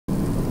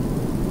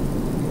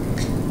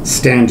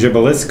Stan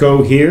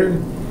Gibilisco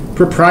here,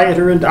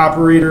 proprietor and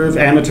operator of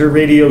amateur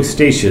radio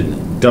station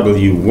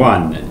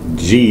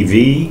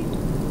W1GV,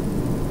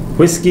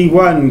 Whiskey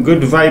 1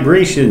 Good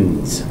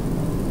Vibrations.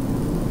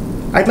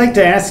 I'd like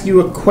to ask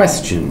you a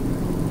question,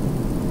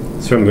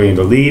 so I'm going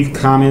to leave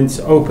comments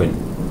open.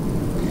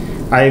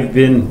 I've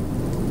been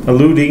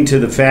alluding to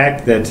the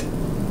fact that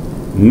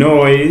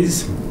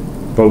noise,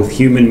 both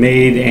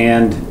human-made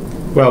and,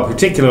 well,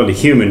 particularly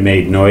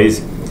human-made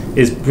noise,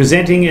 is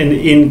presenting an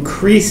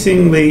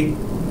increasing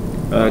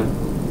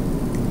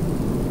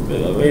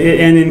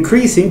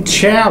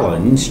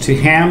challenge to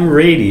ham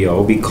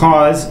radio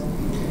because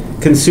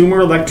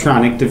consumer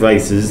electronic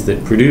devices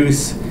that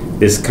produce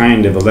this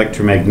kind of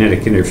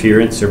electromagnetic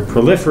interference are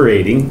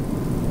proliferating,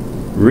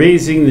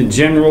 raising the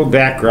general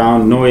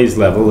background noise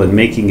level and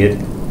making it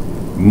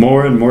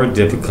more and more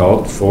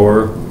difficult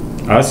for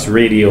us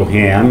radio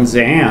hams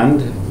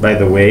and, by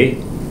the way,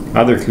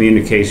 other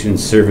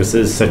communications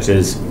services such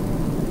as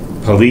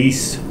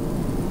police,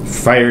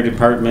 fire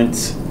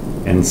departments,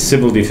 and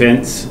civil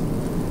defense,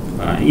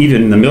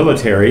 even the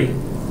military,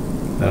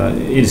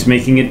 is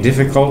making it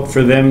difficult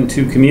for them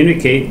to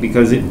communicate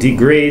because it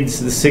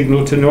degrades the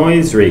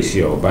signal-to-noise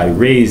ratio by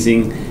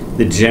raising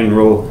the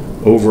general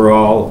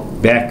overall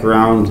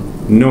background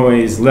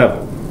noise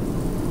level.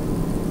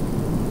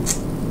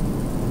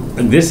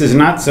 This is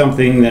not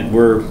something that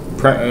we're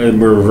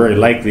very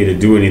likely to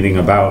do anything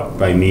about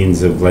by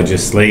means of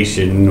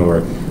legislation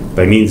or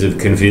by means of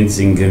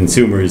convincing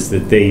consumers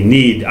that they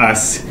need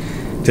us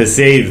to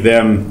save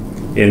them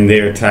in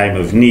their time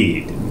of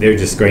need. They're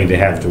just going to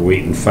have to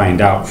wait and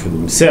find out for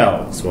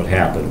themselves what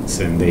happens,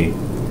 and they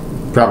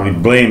probably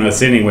blame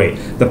us anyway.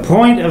 The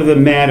point of the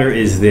matter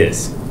is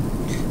this.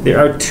 There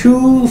are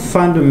two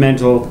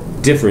fundamental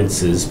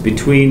differences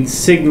between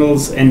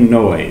signals and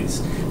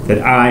noise that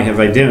I have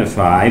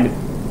identified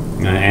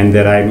and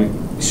that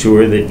I'm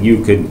sure that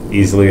you could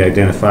easily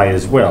identify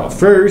as well.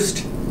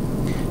 First,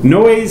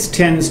 noise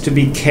tends to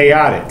be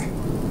chaotic,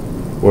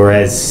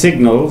 whereas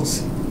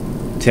signals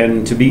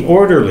tend to be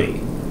orderly.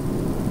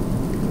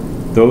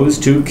 Those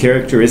two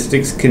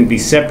characteristics can be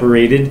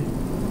separated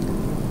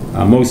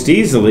most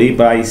easily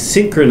by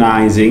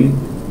synchronizing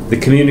the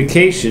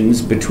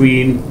communications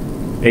between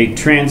a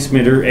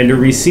transmitter and a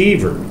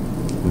receiver,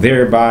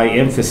 thereby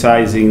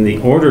emphasizing the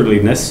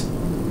orderliness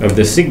of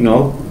the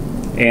signal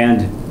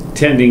and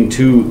tending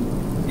to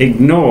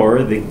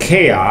ignore the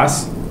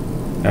chaos,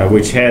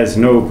 which has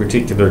no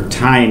particular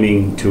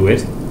timing to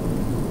it.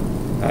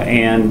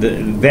 And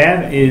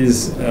that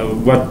is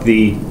what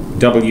the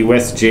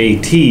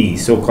WSJT,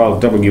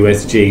 so-called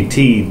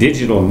WSJT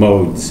digital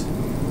modes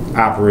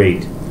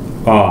operate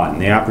on.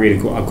 They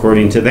operate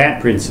according to that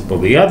principle.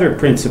 The other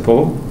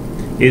principle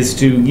is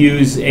to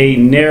use a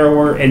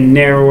narrower and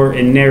narrower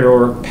and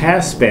narrower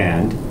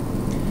passband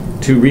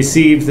to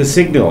receive the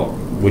signal,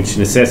 which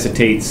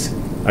necessitates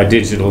a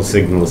digital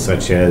signal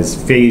such as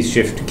phase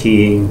shift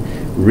keying,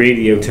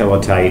 radio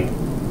teletype,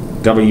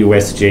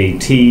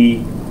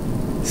 WSJT,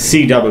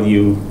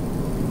 CW,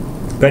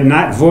 but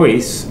not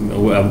voice.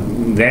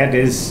 That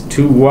is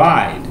too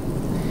wide.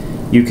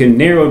 You can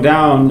narrow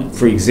down,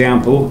 for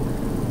example,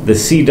 the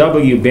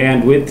CW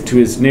bandwidth to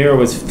as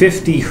narrow as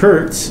 50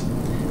 hertz,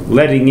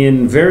 letting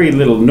in very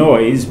little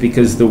noise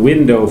because the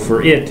window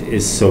for it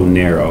is so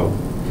narrow.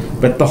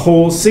 But the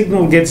whole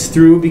signal gets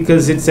through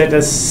because it's at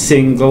a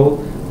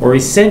single, or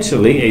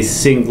essentially a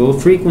single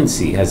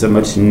frequency, has a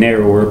much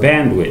narrower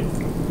bandwidth.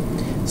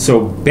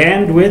 So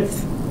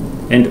bandwidth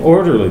and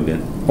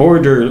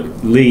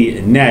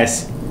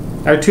orderliness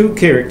are two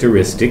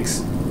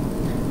characteristics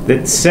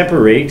that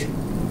separate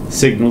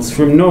signals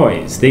from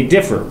noise. They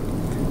differ,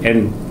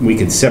 and we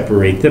can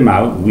separate them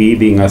out. We,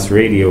 being us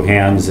radio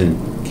hams and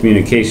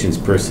communications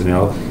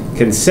personnel,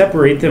 can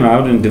separate them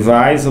out and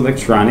devise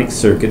electronic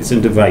circuits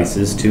and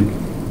devices to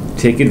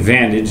take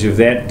advantage of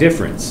that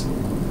difference.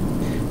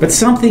 But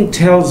something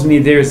tells me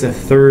there's a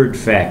third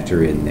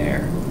factor in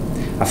there,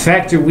 a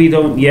factor we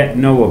don't yet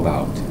know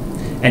about,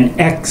 an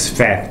X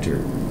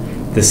factor,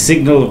 the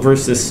signal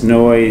versus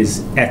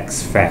noise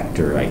X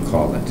factor, I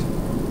call it.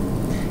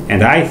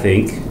 And I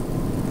think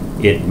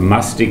it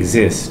must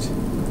exist.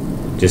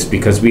 Just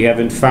because we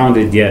haven't found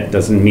it yet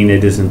doesn't mean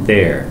it isn't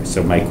there.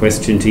 So my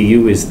question to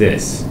you is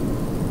this: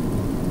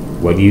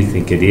 what do you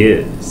think it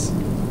is?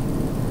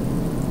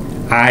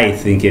 I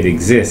think it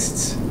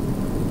exists.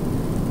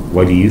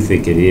 What do you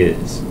think it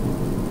is?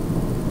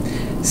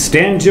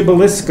 Stan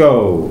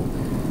Gibilisco,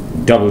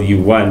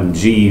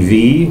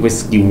 W1GV,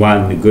 Whiskey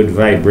 1 Good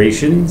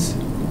Vibrations,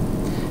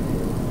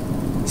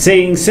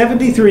 saying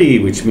 73,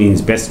 which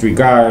means best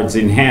regards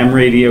in ham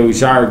radio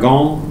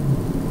jargon,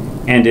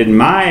 and in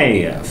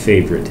my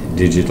favorite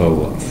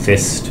digital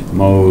fist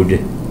mode,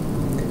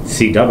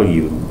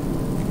 CW,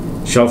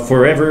 shall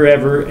forever,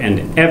 ever,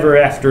 and ever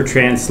after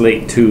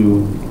translate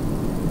to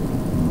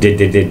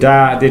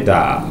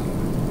da-da-da-da-da-da.